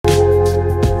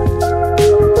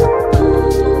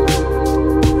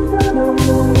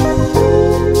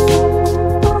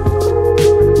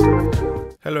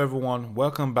Hello everyone,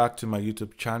 welcome back to my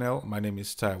YouTube channel. My name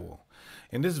is Taiwo.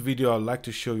 In this video, I'd like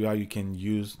to show you how you can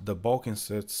use the bulk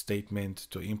insert statement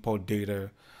to import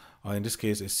data, or in this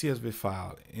case a CSV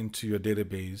file, into your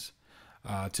database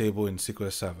table in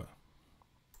SQL Server.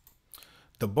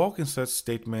 The bulk insert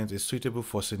statement is suitable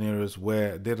for scenarios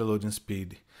where data loading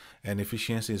speed and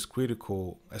efficiency is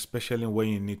critical, especially when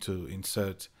you need to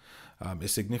insert a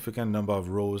significant number of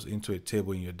rows into a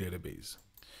table in your database.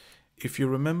 If you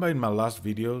remember in my last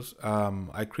videos,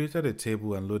 I created a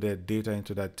table and loaded data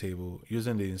into that table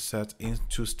using the insert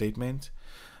into statement.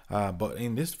 But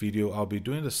in this video, I'll be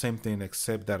doing the same thing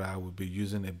except that I will be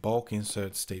using a bulk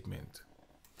insert statement.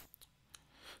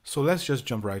 So let's just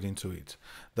jump right into it.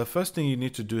 The first thing you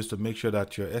need to do is to make sure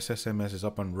that your SSMS is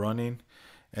up and running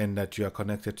and that you are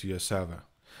connected to your server.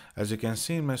 As you can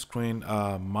see in my screen,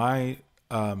 my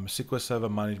SQL Server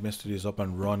Management Studio is up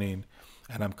and running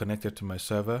and I'm connected to my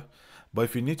server. But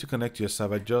if you need to connect to your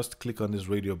server, just click on this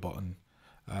radio button,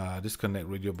 this connect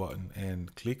radio button,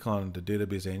 and click on the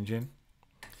database engine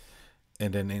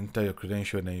and then enter your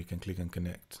credential, and then you can click and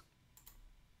connect.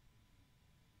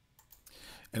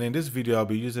 And in this video, I'll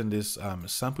be using this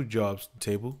sample jobs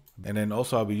table, and then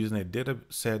also I'll be using a data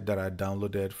set that I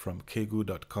downloaded from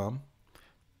kagoo.com.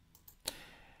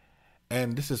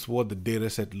 And this is what the data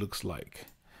set looks like.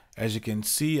 As you can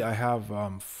see, I have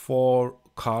 4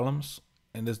 columns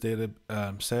in this data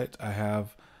set. I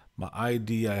have my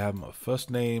ID, I have my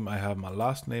first name, I have my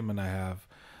last name, and I have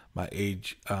my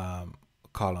age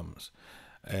columns.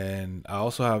 And I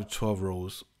also have 12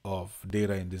 rows of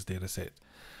data in this data set.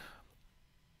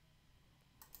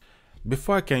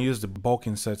 Before I can use the bulk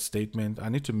insert statement, I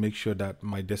need to make sure that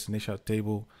my destination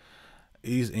table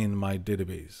is in my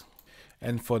database.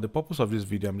 And for the purpose of this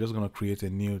video, I'm just going to create a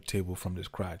new table from the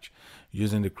scratch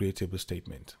using the create table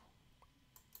statement.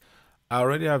 I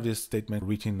already have this statement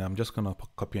written. I'm just going to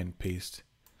copy and paste.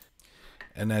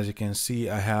 And as you can see,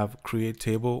 I have create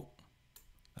table.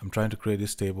 I'm trying to create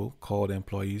this table called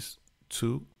employees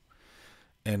 2.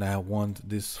 And I want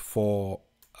these 4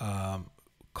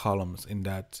 columns in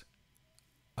that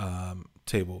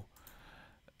table.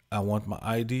 I want my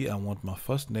ID, I want my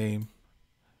first name,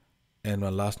 and my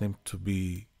last name to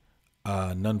be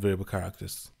non-variable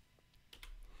characters.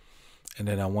 And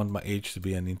then I want my age to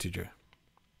be an integer.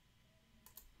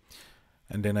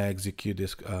 And then I execute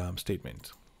this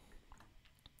statement.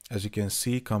 As you can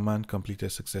see, command completed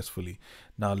successfully.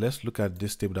 Now let's look at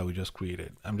this table that we just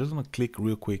created. I'm just going to click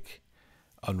real quick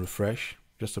on refresh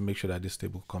just to make sure that this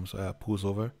table comes pulls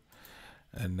over.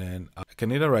 And then I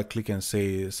can either right click and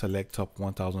say select top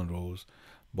 1000 rows,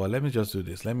 but let me just do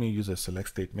this. Let me use a select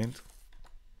statement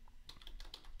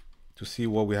to see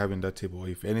what we have in that table, or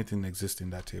if anything exists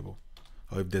in that table,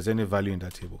 or if there's any value in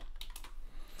that table.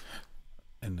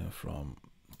 And then from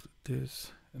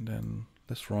this, and then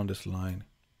let's run this line.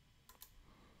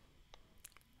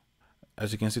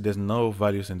 As you can see, there's no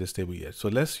values in this table yet. So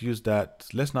let's use that.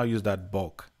 Let's now use that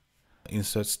bulk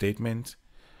insert statement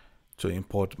to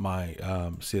import my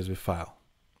CSV file.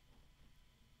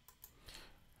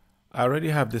 I already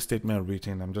have this statement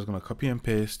written. I'm just going to copy and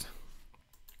paste,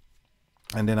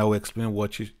 and then I will explain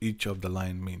what each of the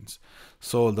line means.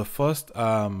 So the first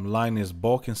line is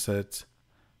bulk insert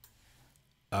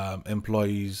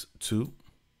employees 2.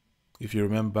 If you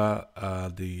remember,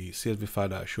 the CSV file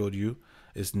that I showed you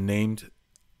is named,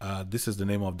 this is the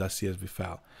name of that CSV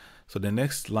file. So the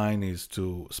next line is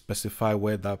to specify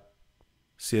where that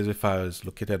CSV file is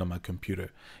located on my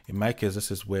computer. In my case,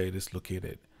 this is where it is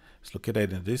located. It's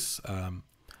located in this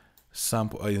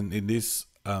sample, in this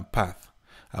path.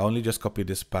 I only just copied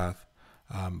this path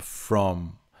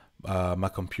from my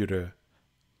computer,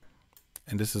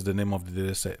 and this is the name of the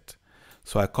data set.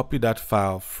 So I copied that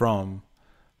file from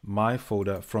my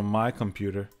folder, from my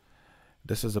computer.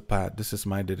 This is the path, this is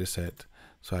my data set.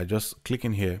 So I just click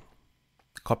in here,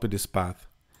 copy this path,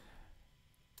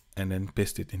 and then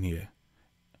paste it in here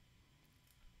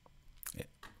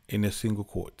in a single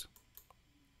quote.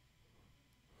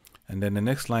 And then the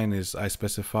next line is I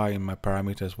specify in my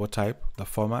parameters what type, the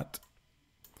format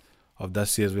of that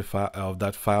CSV file, of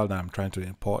that file that I'm trying to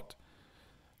import,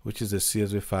 which is a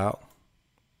CSV file.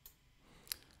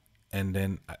 And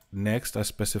then next I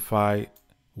specify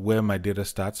where my data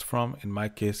starts from. In my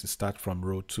case, it starts from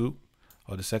row 2,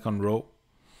 or the second row.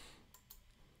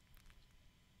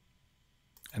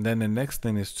 And then the next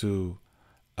thing is to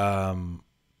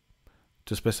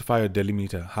specify a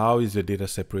delimiter. How is your data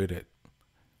separated?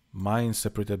 Mine is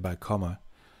separated by comma,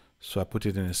 so I put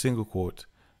it in a single quote,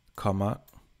 comma,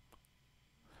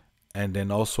 and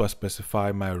then also I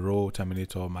specify my row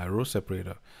terminator, or my row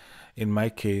separator. In my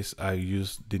case, I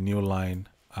use the new line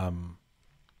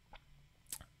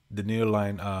the new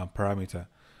line parameter,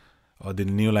 or the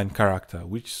new line character,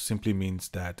 which simply means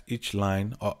that each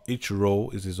line or each row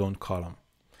is its own column.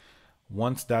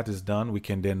 Once that is done, we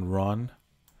can then run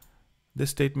this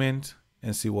statement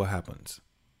and see what happens.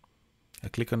 I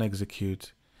click on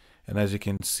execute, and as you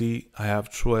can see, I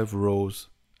have 12 rows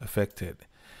affected.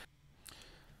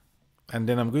 And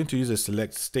then I'm going to use a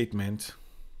select statement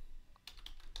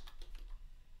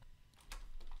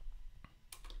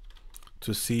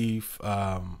to see if,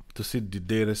 the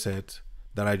data set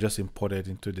that I just imported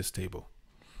into this table.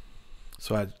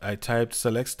 So I typed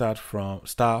select star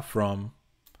from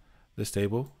this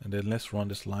table, and then let's run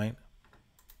this line.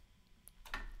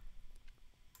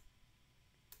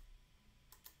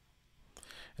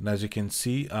 And as you can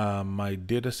see, my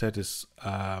data set is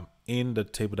in the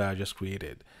table that I just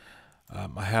created.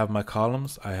 I have my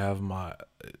columns, I have my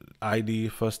ID,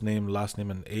 first name, last name,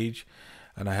 and age,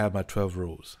 and I have my 12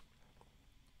 rows.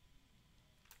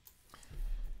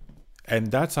 And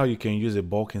that's how you can use a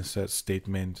bulk insert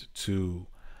statement to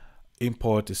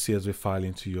import a CSV file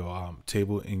into your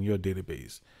table in your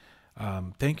database.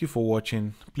 Thank you for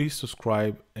watching. Please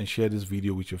subscribe and share this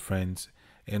video with your friends,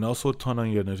 and also turn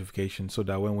on your notifications so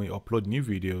that when we upload new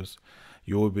videos,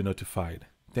 you will be notified.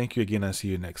 Thank you again, and see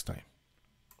you next time.